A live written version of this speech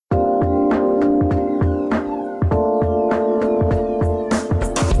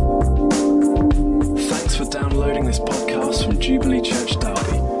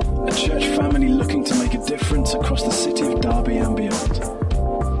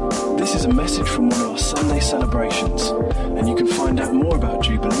is a message from one of our Sunday celebrations, and you can find out more about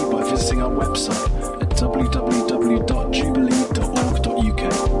Jubilee by visiting our website at www.jubilee.org.uk.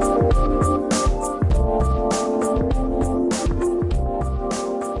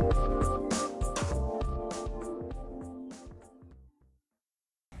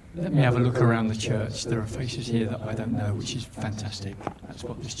 Let me have a look around the church. There are faces here that I don't know, which is fantastic. That's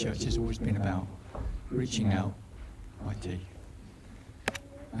what this church has always been about, reaching out. IT.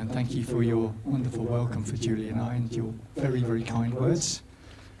 And thank you for your wonderful welcome for Julie and I, and your very, very kind words.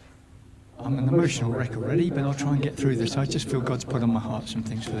 I'm an emotional wreck already, but I'll try and get through this. I just feel God's put on my heart some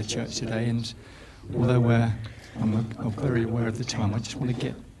things for the church today, and although I'm very aware of the time, I just want to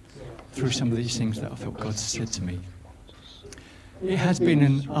get through some of these things that I felt God said to me. It has been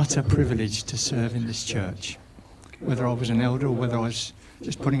an utter privilege to serve in this church. Whether I was an elder or whether I was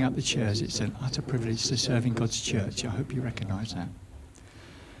just putting up the chairs, it's an utter privilege to serve in God's church. I hope you recognise that.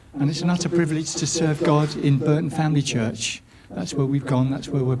 And it's an utter privilege to serve God in Burton Family Church. That's where we've gone, that's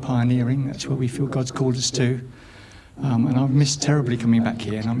where we're pioneering, that's where we feel God's called us to. And I've missed terribly coming back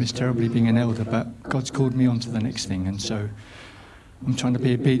here, and I miss terribly being an elder, but God's called me on to the next thing, and so I'm trying to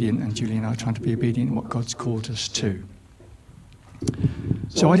be obedient, and Julie and I are trying to be obedient in what God's called us to.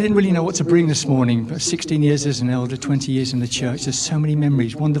 So I didn't really know what to bring this morning, but 16 years as an elder, 20 years in the church, there's so many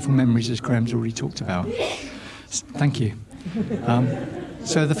memories, wonderful memories, as Graham's already talked about. Thank you.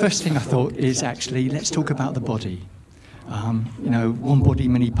 So the first thing I thought is actually, let's talk about the body. One body,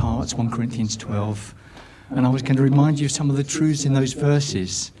 many parts, 1 Corinthians 12. And I was going to remind you of some of the truths in those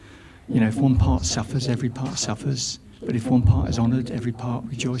verses. If one part suffers, every part suffers. But if one part is honoured, every part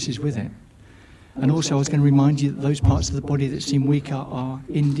rejoices with it. And also I was going to remind you that those parts of the body that seem weaker are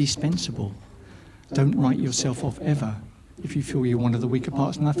indispensable. Don't write yourself off ever if you feel you're one of the weaker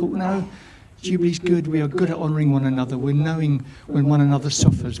parts. And I thought, no, Jubilee's good. We are good at honouring one another. We're knowing when one another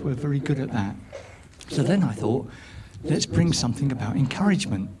suffers. We're very good at that. So then I thought, let's bring something about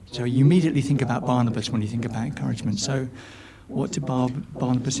encouragement. So you immediately think about Barnabas when you think about encouragement. So what did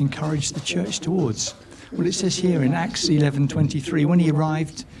Barnabas encourage the church towards? Well, it says here in Acts 11:23, when he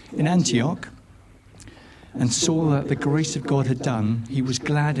arrived in Antioch and saw that the grace of God had done, he was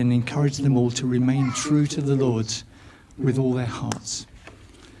glad and encouraged them all to remain true to the Lord with all their hearts.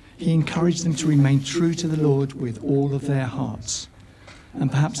 He encouraged them to remain true to the Lord with all of their hearts. And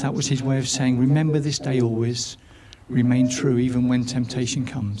perhaps that was his way of saying, remember this day always, remain true even when temptation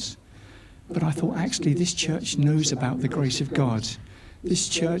comes. But I thought, actually, this church knows about the grace of God. This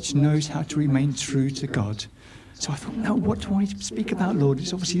church knows how to remain true to God. So I thought, no, what do I speak about, Lord?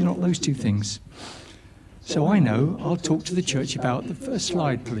 It's obviously not those two things. So I know I'll talk to the church about the first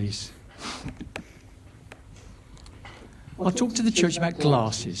slide, please. I'll talk to the church about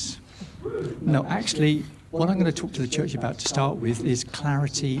glasses. No, actually, what I'm going to talk to the church about to start with is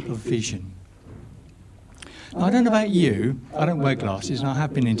clarity of vision. Now, I don't know about you, I don't wear glasses, and I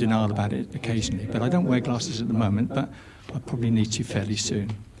have been in denial about it occasionally, but I don't wear glasses at the moment, but I probably need to fairly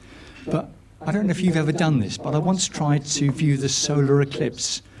soon. But I don't know if you've ever done this, but I once tried to view the solar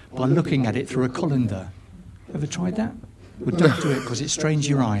eclipse by looking at it through a colander. Ever tried that? Well, don't do it because it strains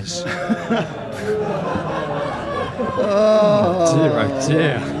your eyes. Oh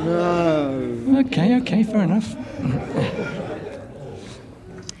dear. No. Okay, fair enough.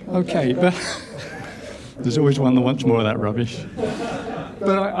 Okay, but there's always one that wants more of that rubbish.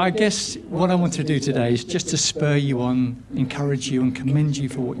 But I guess what I want to do today is just to spur you on, encourage you and commend you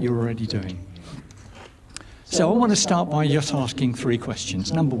for what you're already doing. So I want to start by just asking 3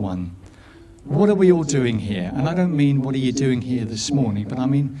 questions. Number 1, what are we all doing here? And I don't mean what are you doing here this morning, but I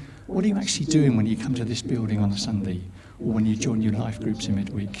mean, what are you actually doing when you come to this building on a Sunday or when you join your life groups in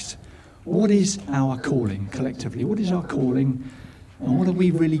midweeks? What is our calling collectively? What is our calling and what are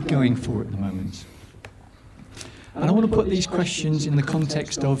we really going for at the moment? And I want to put these questions in the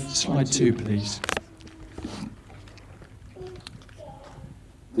context of slide 2, please.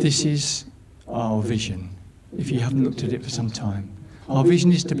 This is our vision, if you haven't looked at it for some time. Our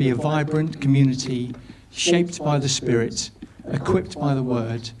vision is to be a vibrant community shaped by the Spirit, equipped by the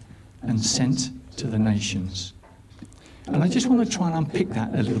Word, and sent to the nations. And I just want to try and unpick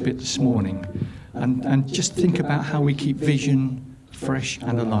that a little bit this morning and just think about how we keep vision fresh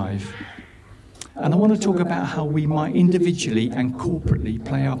and alive. And I want to talk about how we might individually and corporately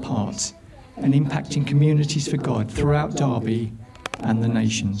play our part in impacting communities for God throughout Derby and the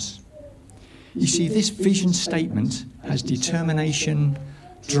nations. You see, this vision statement has determination,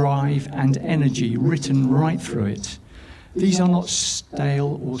 drive, and energy written right through it. These are not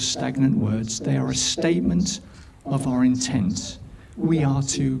stale or stagnant words. They are a statement of our intent. We are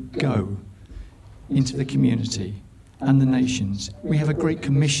to go into the community and the nations. We have a great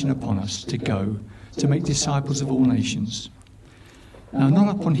commission upon us to go, to make disciples of all nations. Now, not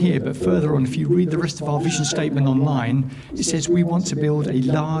up on here, but further on, if you read the rest of our vision statement online, it says we want to build a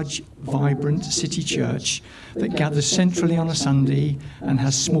large, vibrant city church that gathers centrally on a Sunday and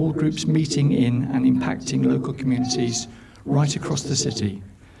has small groups meeting in and impacting local communities right across the city.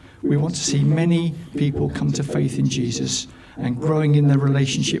 We want to see many people come to faith in Jesus and growing in their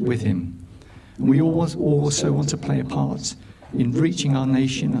relationship with him. And we also want to play a part in reaching our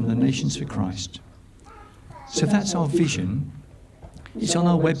nation and the nations for Christ. So that's our vision. It's on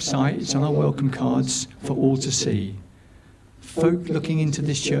our website, it's on our welcome cards for all to see. Folk looking into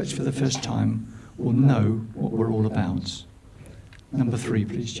this church for the first time will know what we're all about. Number 3,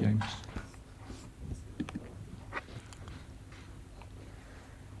 please, James.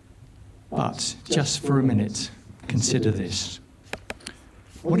 But just for a minute, consider this.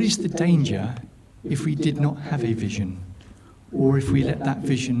 What is the danger if we did not have a vision, or if we let that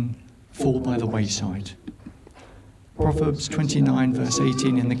vision fall by the wayside? Proverbs 29 verse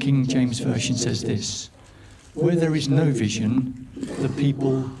 18 in the King James Version says this: "Where there is no vision, the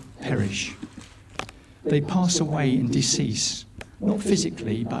people perish. They pass away and decease, not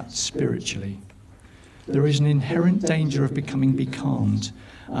physically but spiritually. There is an inherent danger of becoming becalmed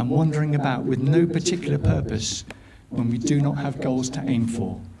and wandering about with no particular purpose when we do not have goals to aim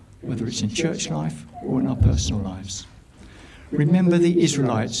for, whether it's in church life or in our personal lives. Remember the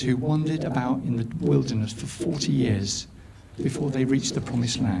Israelites who wandered about in the wilderness for 40 years before they reached the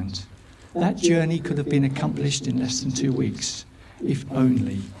promised land. That journey could have been accomplished in less than 2 weeks, if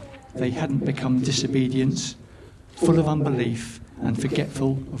only they hadn't become disobedient, full of unbelief, and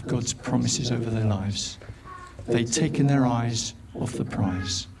forgetful of God's promises over their lives. They'd taken their eyes off the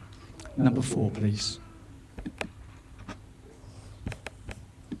prize. Number 4, please.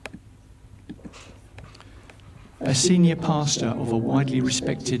 A senior pastor of a widely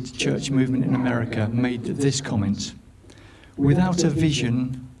respected church movement in America made this comment: "Without a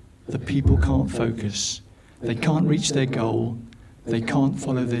vision, the people can't focus. They can't reach their goal. They can't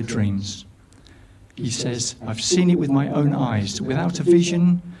follow their dreams." He says, "I've seen it with my own eyes. Without a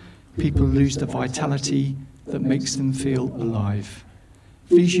vision, people lose the vitality that makes them feel alive.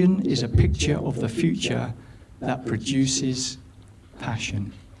 Vision is a picture of the future that produces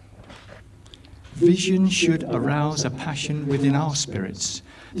passion." Vision should arouse a passion within our spirits.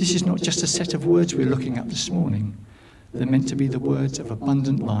 This is not just a set of words we're looking at this morning. They're meant to be the words of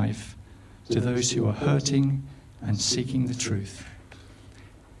abundant life to those who are hurting and seeking the truth.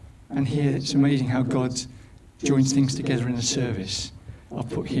 And here it's amazing how God joins things together in a service. I've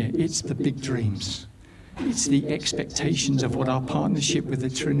put here, it's the big dreams. It's the expectations of what our partnership with the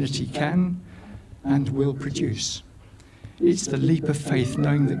Trinity can and will produce. It's the leap of faith,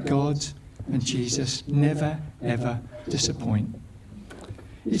 knowing that God and Jesus never, ever disappoint.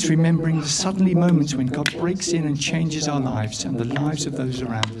 It's remembering the suddenly moments when God breaks in and changes our lives and the lives of those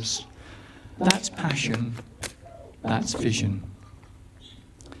around us. That's passion. That's vision.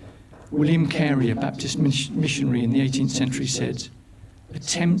 William Carey, a Baptist missionary in the 18th century, said,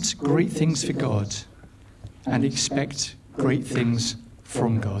 "Attempt great things for God and expect great things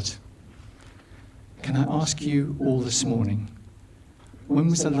from God." Can I ask you all this morning, when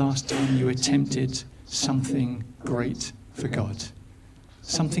was the last time you attempted something great for God?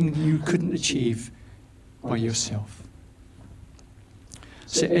 Something you couldn't achieve by yourself?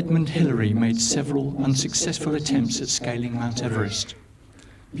 Sir Edmund Hillary made several unsuccessful attempts at scaling Mount Everest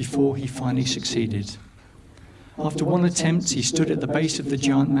before he finally succeeded. After one attempt, he stood at the base of the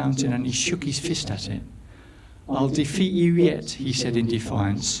giant mountain and he shook his fist at it. "I'll defeat you yet," he said in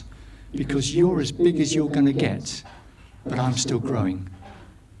defiance, "because you're as big as you're going to get, but I'm still growing."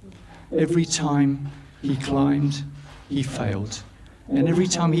 Every time he climbed, he failed. And every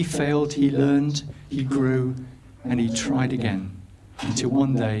time he failed, he learned, he grew, and he tried again, until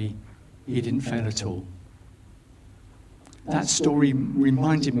one day he didn't fail at all. That story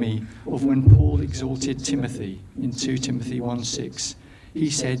reminded me of when Paul exhorted Timothy in 2 Timothy 1:6. He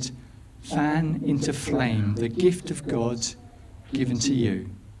said, "Fan into flame the gift of God given to you."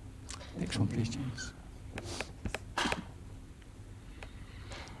 Next one, please, James.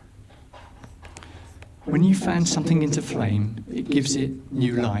 When you fan something into flame, it gives it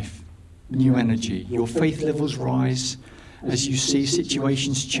new life, new energy. Your faith levels rise as you see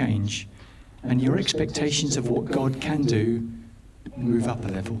situations change, and your expectations of what God can do move up a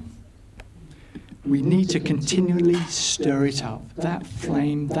level. We need to continually stir it up. That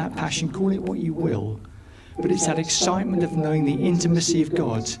flame, that passion, call it what you will, but it's that excitement of knowing the intimacy of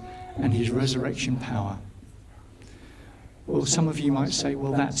God and his resurrection power. Well, some of you might say,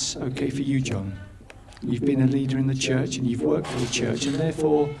 well, that's okay for you, John. You've been a leader in the church and you've worked for the church, and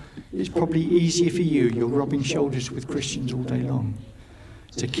therefore it's probably easier for you. You're rubbing shoulders with Christians all day long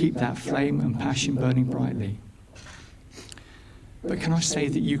to keep that flame and passion burning brightly. But can I say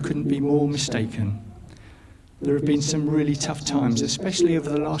that you couldn't be more mistaken? There have been some really tough times, especially over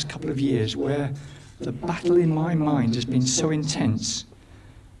the last couple of years, where the battle in my mind has been so intense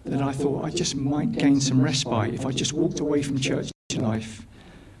that I thought I just might gain some respite if I just walked away from church life.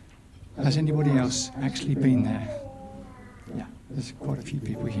 Has anybody else actually been there? Yeah, there's quite a few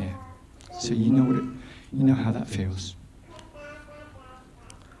people here. So you know how that feels.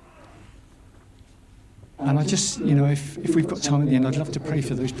 And I just, if we've got time at the end, I'd love to pray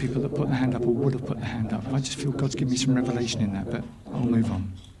for those people that put their hand up or would have put their hand up. I just feel God's given me some revelation in that, but I'll move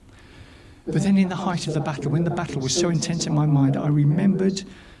on. But then in the height of the battle, when the battle was so intense in my mind, I remembered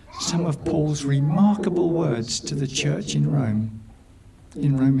some of Paul's remarkable words to the church in Rome,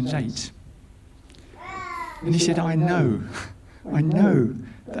 in Romans 8. And he said, I know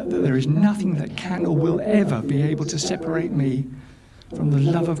that there is nothing that can or will ever be able to separate me from the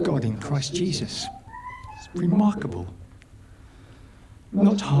love of God in Christ Jesus. It's remarkable.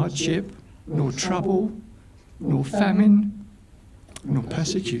 Not hardship, nor trouble, nor famine, nor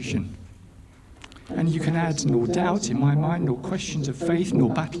persecution. And you can add nor doubt in my mind, nor questions of faith, nor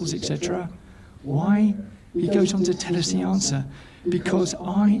battles, etc. Why? He goes on to tell us the answer. Because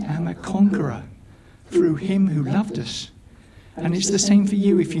I am a conqueror through him who loved us. And it's the same for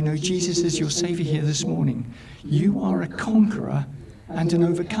you if you know Jesus as your Saviour here this morning. You are a conqueror and an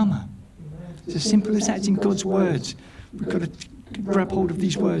overcomer. It's as simple as that. It's in God's words. We've got to grab hold of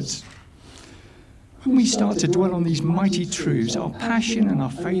these words. When we start to dwell on these mighty truths, our passion and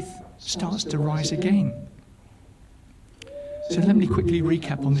our faith starts to rise again. So let me quickly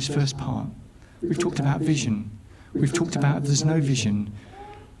recap on this first part. We've talked about vision. We've talked about there's no vision.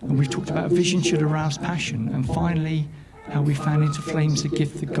 And we've talked about vision should arouse passion. And finally, how we fan into flames the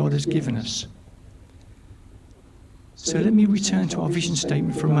gift that God has given us. So let me return to our vision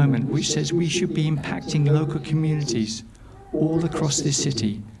statement for a moment, which says we should be impacting local communities all across this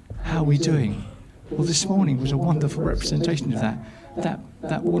city. How are we doing? Well, this morning was a wonderful representation of that.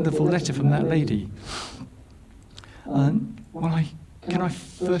 That wonderful letter from that lady. Can I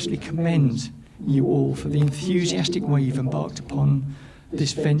firstly commend you all for the enthusiastic way you've embarked upon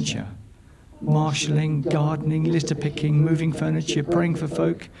this venture. Marshalling, gardening, litter picking, moving furniture, praying for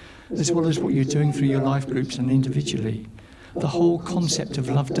folk, as well as what you're doing through your life groups and individually. The whole concept of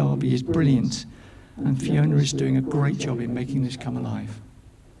Love Derby is brilliant, and Fiona is doing a great job in making this come alive.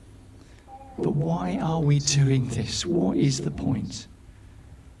 But why are we doing this? What is the point?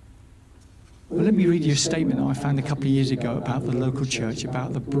 Well, let me read you a statement that I found a couple of years ago about the local church,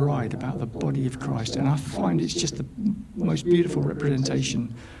 about the bride, about the body of Christ. And I find it's just the most beautiful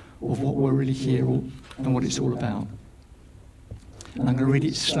representation of what we're really here and what it's all about. And I'm going to read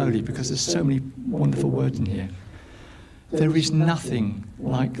it slowly because there's so many wonderful words in here. There is nothing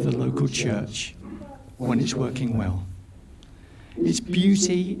like the local church when it's working well. Its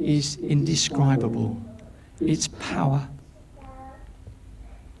beauty is indescribable. Its power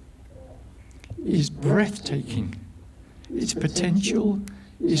is breathtaking. Its potential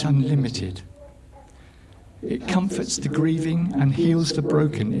is unlimited. It comforts the grieving and heals the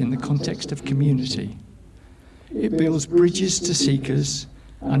broken in the context of community. It builds bridges to seekers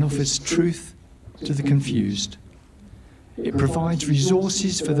and offers truth to the confused. It provides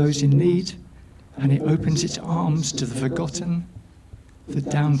resources for those in need, and it opens its arms to the forgotten, the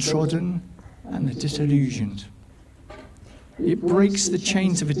downtrodden, and the disillusioned. It breaks the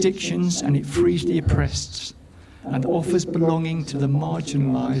chains of addictions and it frees the oppressed and offers belonging to the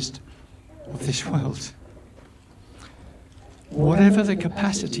marginalized of this world. Whatever the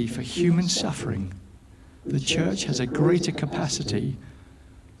capacity for human suffering, the church has a greater capacity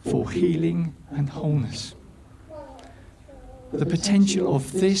for healing and wholeness. The potential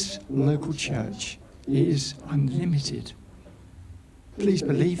of this local church is unlimited. Please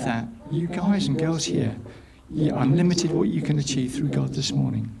believe that. You guys and girls here, you're unlimited what you can achieve through God this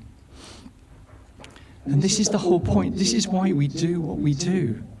morning. And this is the whole point. This is why we do what we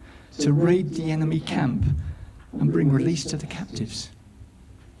do, to raid the enemy camp and bring release to the captives.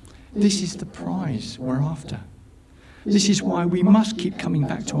 This is the prize we're after. This is why we must keep coming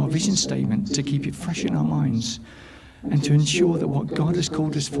back to our vision statement, to keep it fresh in our minds and to ensure that what God has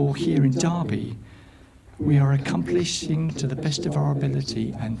called us for here in Derby, we are accomplishing to the best of our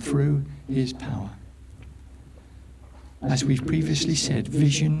ability and through his power. As we've previously said,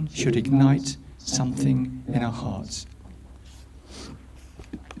 vision should ignite something in our hearts.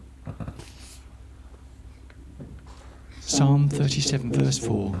 Psalm 37 verse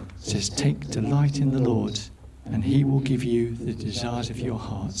 4 says, "Take delight in the Lord, and he will give you the desires of your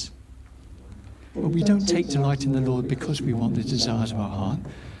heart." Well, we don't take delight in the Lord because we want the desires of our heart.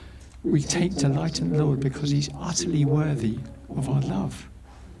 We take delight in the Lord because he's utterly worthy of our love.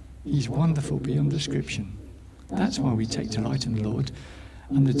 He's wonderful beyond description. That's why we take delight in the Lord,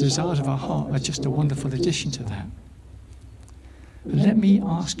 and the desires of our heart are just a wonderful addition to that. But let me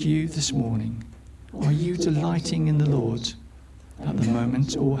ask you this morning, are you delighting in the Lord at the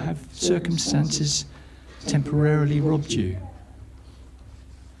moment, or have circumstances temporarily robbed you?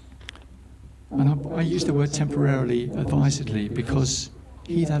 And I use the word temporarily advisedly, because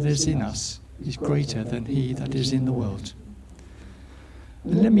he that is in us is greater than he that is in the world.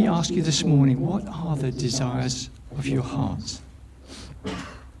 And let me ask you this morning, what are the desires of your heart?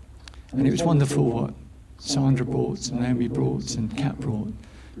 And it was wonderful what Sandra brought, and Naomi brought, and Kat brought,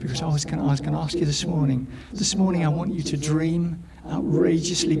 because I was going to ask you this morning. This morning I want you to dream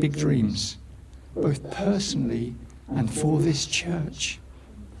outrageously big dreams, both personally and for this church.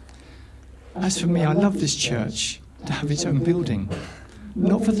 As for me, I love this church to have its own building,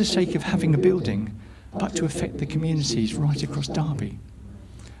 not for the sake of having a building, but to affect the communities right across Derby.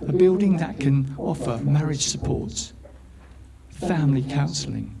 A building that can offer marriage support, family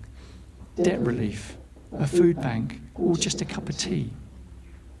counselling, debt relief, a food bank, or just a cup of tea.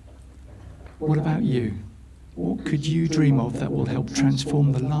 What about you? What could you dream of that will help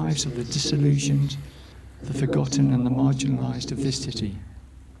transform the lives of the disillusioned, the forgotten and the marginalised of this city?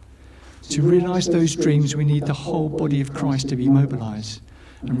 To realise those dreams, we need the whole body of Christ to be mobilised.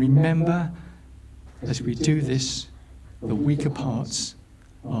 And remember, as we do this, the weaker parts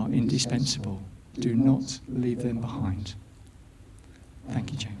are indispensable. Do not leave them behind.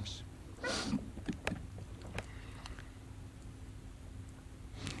 Thank you, James.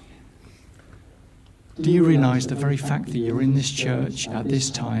 Do you realise the very fact that you're in this church at this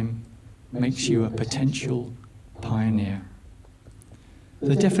time makes you a potential pioneer?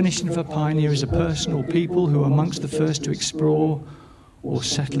 The definition of a pioneer is a person or people who are amongst the first to explore or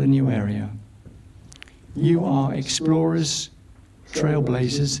settle a new area. You are explorers,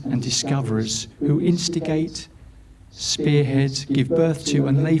 trailblazers and discoverers who instigate, spearhead, give birth to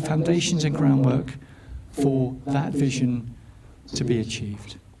and lay foundations and groundwork for that vision to be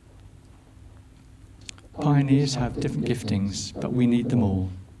achieved. Pioneers have different giftings, but we need them all.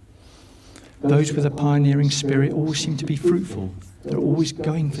 Those with a pioneering spirit always seem to be fruitful. They're always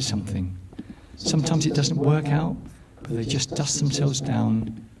going for something. Sometimes it doesn't work out, but they just dust themselves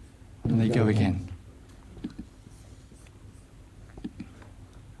down and they go again.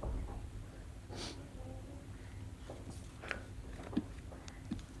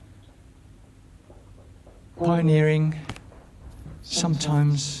 Pioneering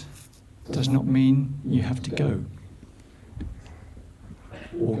sometimes does not mean you have to go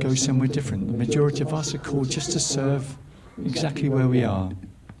or go somewhere different. The majority of us are called just to serve exactly where we are.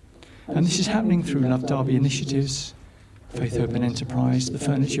 And this is happening through Love Derby initiatives, Faith Open Enterprise, the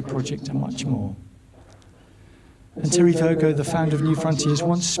Furniture Project and much more. And Terry Virgo, the founder of New Frontiers,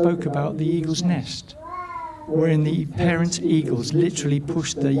 once spoke about the eagle's nest, wherein the parent eagles literally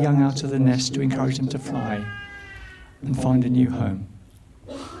push their young out of the nest to encourage them to fly and find a new home.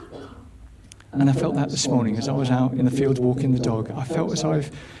 And I felt that this morning as I was out in the field walking the dog. I felt, as I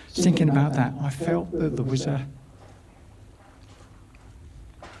was thinking about that, I felt that there was a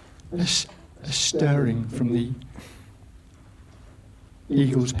stirring from the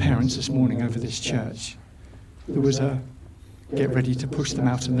eagles' parents this morning over this church. There was a get ready to push them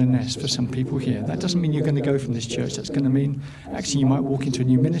out of the nest for some people here. That doesn't mean you're going to go from this church. That's going to mean actually you might walk into a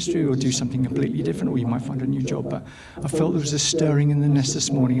new ministry or do something completely different, or you might find a new job. But I felt there was a stirring in the nest this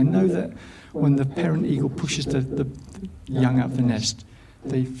morning. And know that when the parent eagle pushes the young out of the nest,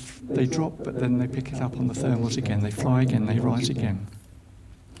 they drop, but then they pick it up on the thermals again. They fly again, they rise again.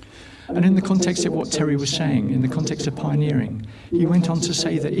 And in the context of what Terry was saying, in the context of pioneering, he went on to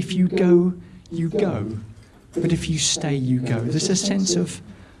say that if you go, you go. But if you stay, you go. There's a sense of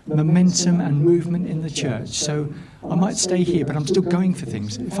momentum and movement in the church. So I might stay here, but I'm still going for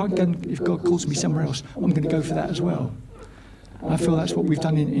things. If God calls me somewhere else, I'm going to go for that as well. And I feel that's what we've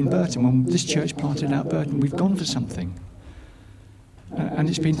done in Burton. When this church planted out Burton, we've gone for something. And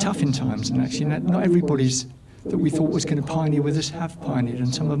it's been tough in times. And actually, not everybody's that we thought was going to pioneer with us have pioneered,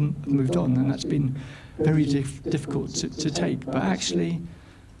 and some of them have moved on. And that's been very difficult to take. But actually,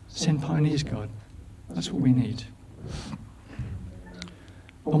 send pioneers, God. That's what we need.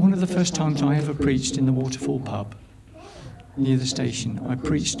 On one of the first times I ever preached in the Waterfall pub near the station, I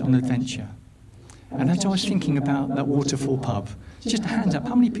preached on adventure. And as I was thinking about that Waterfall pub, just a hand up,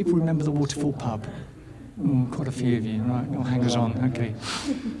 how many people remember the Waterfall pub? Oh, quite a few of you, right? Oh, hangers on, okay.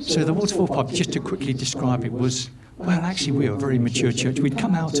 So the Waterfall Pub, just to quickly describe it, was, well, actually we were a very mature church. We'd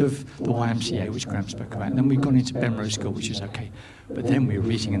come out of the YMCA, which Graham spoke about, and then we'd gone into Benrose School, which is okay. But then we were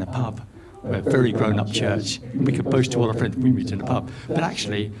meeting in a pub. We're a very grown-up church. We could boast to all our friends we meet in a pub. But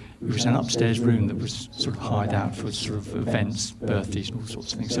actually, it was an upstairs room that was sort of hired out for sort of events, birthdays and all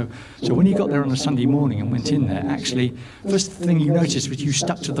sorts of things. So when you got there on a Sunday morning and went in there, actually, first thing you noticed was you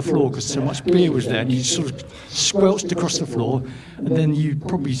stuck to the floor because so much beer was there, and you sort of squelched across the floor, and then you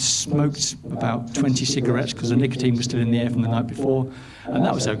probably smoked about 20 cigarettes because the nicotine was still in the air from the night before, and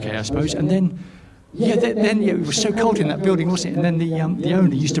that was okay, I suppose. And then it was so cold in that building, wasn't it? And then the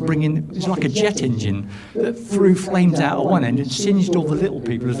owner used to bring in, it was like a jet engine that threw flames out at one end and singed all the little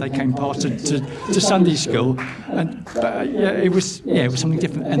people as they came past to Sunday school. And it was something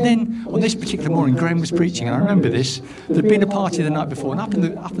different. And then on this particular morning, Graham was preaching, and I remember this. There'd been a party the night before, and up in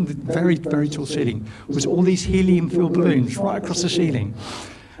the very, very tall ceiling was all these helium-filled balloons right across the ceiling.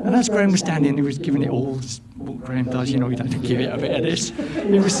 And as Graham was standing, he was giving it all what Graham does. You don't give it a bit of this.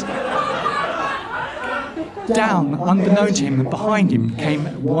 He was down, unbeknown to him, and behind him came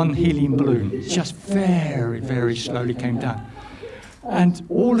one helium balloon. It just very, very slowly came down. And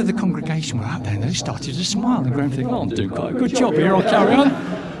all of the congregation were out there, and they started to smile. And Graham thinking, I'm doing quite a good job here, I'll carry on.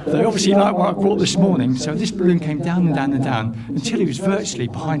 They obviously like what I brought this morning. So this balloon came down and down and down until he was virtually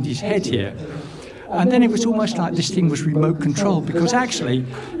behind his head here. And then it was almost like this thing was remote controlled, because actually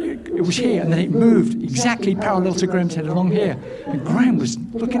it was here and then it moved exactly parallel to Graham's head along here. And Graham was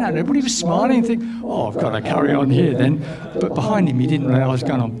looking at it, everybody was smiling and thinking, I've got to carry on here then. But behind him, he didn't realise what was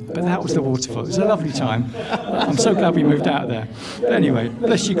going on. But that was the waterfall. It was a lovely time. I'm so glad we moved out of there. But anyway,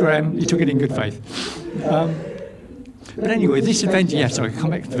 bless you, Graham. You took it in good faith. But anyway, this adventure, come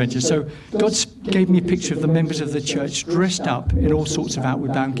back to the adventure. So God gave me a picture of the members of the church dressed up in all sorts of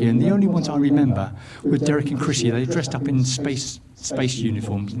outward bound gear, and the only ones I remember were Derek and Chrissy. They dressed up in space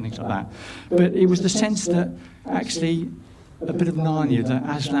uniforms and things like that. But it was the sense that actually a bit of Narnia, that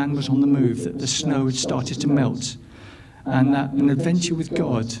Aslan was on the move, that the snow had started to melt, and that an adventure with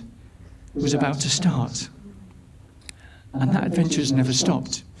God was about to start. And that adventure has never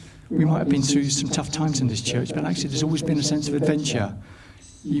stopped. We might have been through some tough times in this church, but actually there's always been a sense of adventure.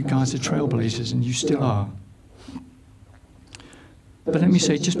 You guys are trailblazers, and you still are. But let me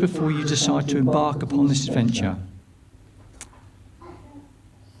say, just before you decide to embark upon this adventure,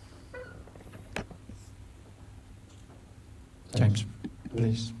 James,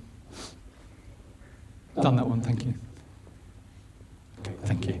 please. Done that one, thank you. Okay,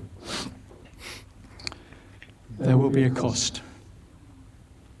 thank you. There will be a cost,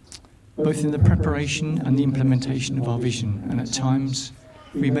 both in the preparation and the implementation of our vision, and at times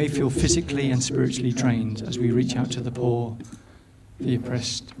we may feel physically and spiritually drained as we reach out to the poor, the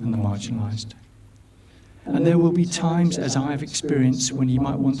oppressed and the marginalised. And there will be times, as I have experienced, when you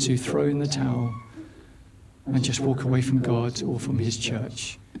might want to throw in the towel and just walk away from God or from his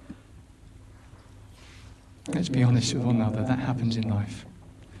church. Let's be honest with one another, that happens in life.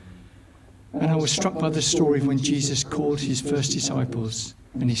 And I was struck by the story of when Jesus called his first disciples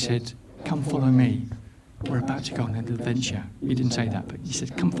and he said, come follow me. We're about to go on an adventure. He didn't say that, but he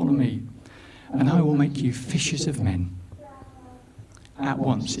said, come follow me, and I will make you fishers of men. At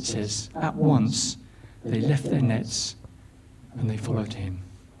once, it says, at once, they left their nets and they followed him.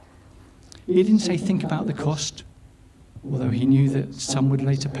 He didn't say think about the cost, although he knew that some would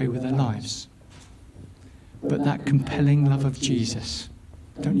later pay with their lives. But that compelling love of Jesus,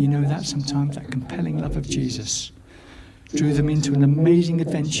 don't you know that sometimes? That compelling love of Jesus drew them into an amazing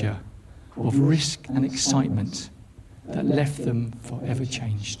adventure of risk and excitement that left them forever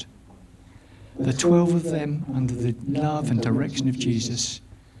changed. The 12 of them, under the love and direction of Jesus,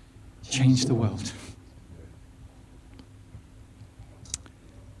 changed the world.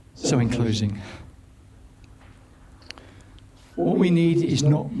 So in closing, what we need is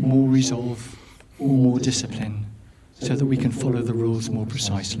not more resolve or more discipline so that we can follow the rules more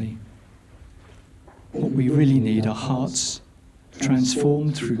precisely. What we really need are hearts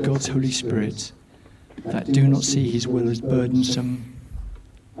transformed through God's Holy Spirit that do not see his will as burdensome,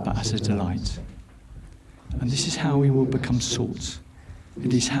 but as a delight. And this is how we will become salt.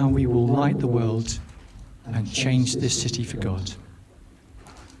 It is how we will light the world and change this city for God.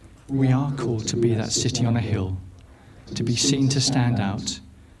 We are called to be that city on a hill, to be seen to stand out,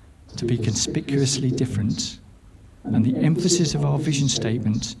 to be conspicuously different. And the emphasis of our vision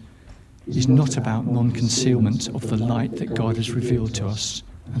statement is not about non-concealment of the light that God has revealed to us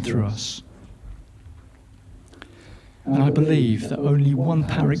and through us. And I believe that only one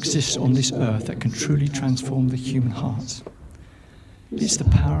power exists on this earth that can truly transform the human heart. It's the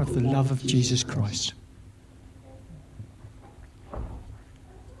power of the love of Jesus Christ.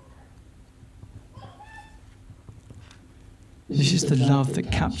 This is the love that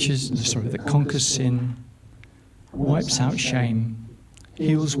conquers sin, wipes out shame,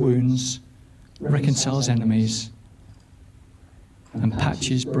 heals wounds, reconciles enemies, and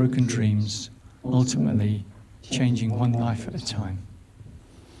patches broken dreams, ultimately changing one life at a time.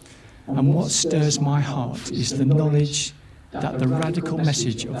 And what stirs my heart is the knowledge that the radical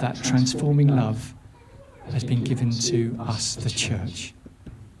message of that transforming love has been given to us, the church.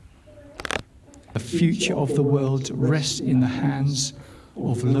 The future of the world rests in the hands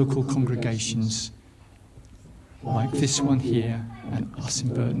of local congregations like this one here and us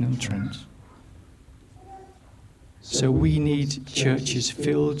in Burton-on-Trent. So we need churches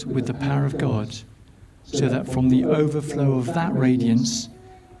filled with the power of God, so that from the overflow of that radiance,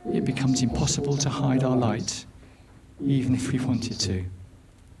 it becomes impossible to hide our light, even if we wanted to.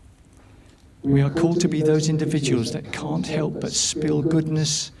 We are called to be those individuals that can't help but spill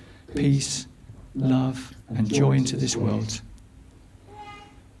goodness, peace, love, and joy into this world.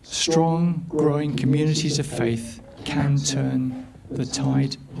 Strong, growing communities of faith can turn the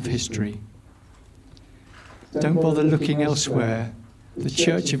tide of history. Don't bother looking elsewhere. The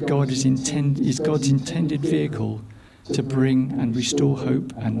Church of God is God's intended vehicle to bring and restore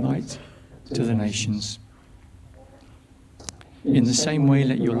hope and light to the nations. In the same way,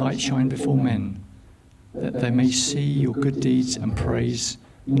 let your light shine before men, that they may see your good deeds and praise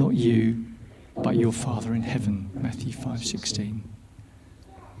not you, but your Father in heaven. Matthew 5:16.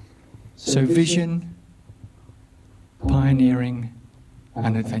 So vision, pioneering,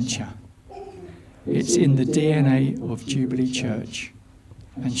 and adventure. It's in the DNA of Jubilee Church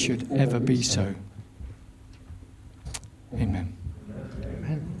and should ever be so. Amen.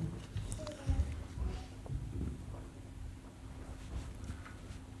 Amen.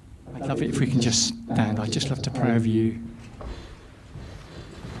 I'd love it if we can just stand. I'd just love to pray over you.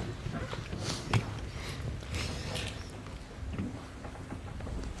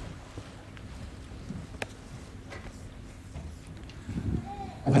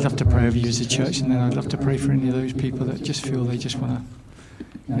 I'd love to pray over you as a church, and then I'd love to pray for any of those people that just feel they just want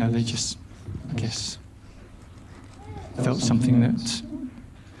to, they just, I guess, felt something that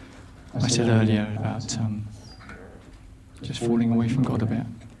I said earlier about just falling away from God a bit.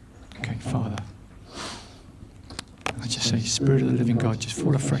 Okay, Father, I just say, Spirit of the living God, just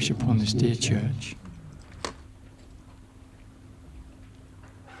fall afresh upon this dear church.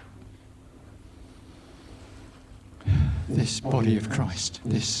 This body of Christ,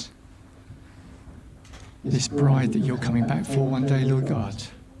 this bride that you're coming back for one day, Lord God.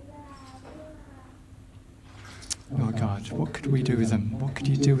 Lord God, what could we do with them? What could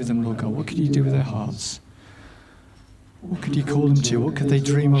you do with them, Lord God? What could you do with their hearts? What could you call them to? What could they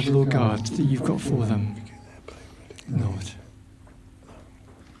dream of, Lord God, that you've got for them? Lord.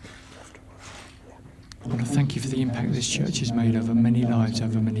 I want to thank you for the impact this church has made over many lives,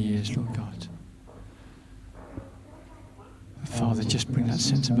 over many years, Lord God. Father, just bring that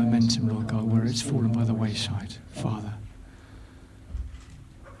sense of momentum, Lord God, where it's fallen by the wayside. Father,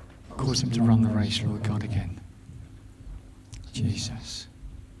 cause them to run the race, Lord God, again. Jesus.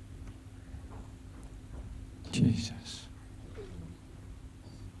 Jesus.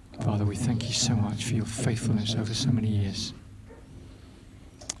 Father, we thank you so much for your faithfulness over so many years.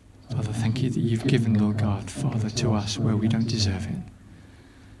 Father, thank you that you've given, Lord God, Father, to us where we don't deserve it.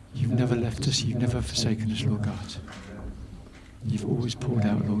 You've never left us, you've never forsaken us, Lord God. You've always poured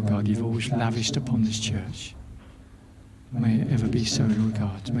out, Lord God. You've always lavished upon this church. May it ever be so, Lord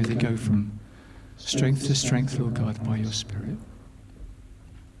God. May they go from strength to strength, Lord God, by your Spirit.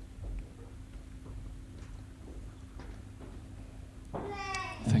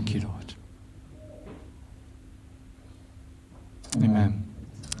 Thank you, Lord. Amen.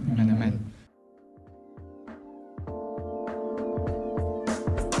 Amen, amen.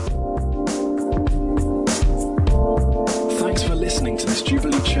 Thanks for listening to this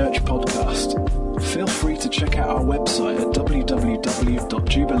Jubilee Church podcast. Feel free to check out our website at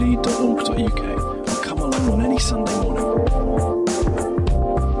www.jubilee.org.uk or come along on any Sunday morning.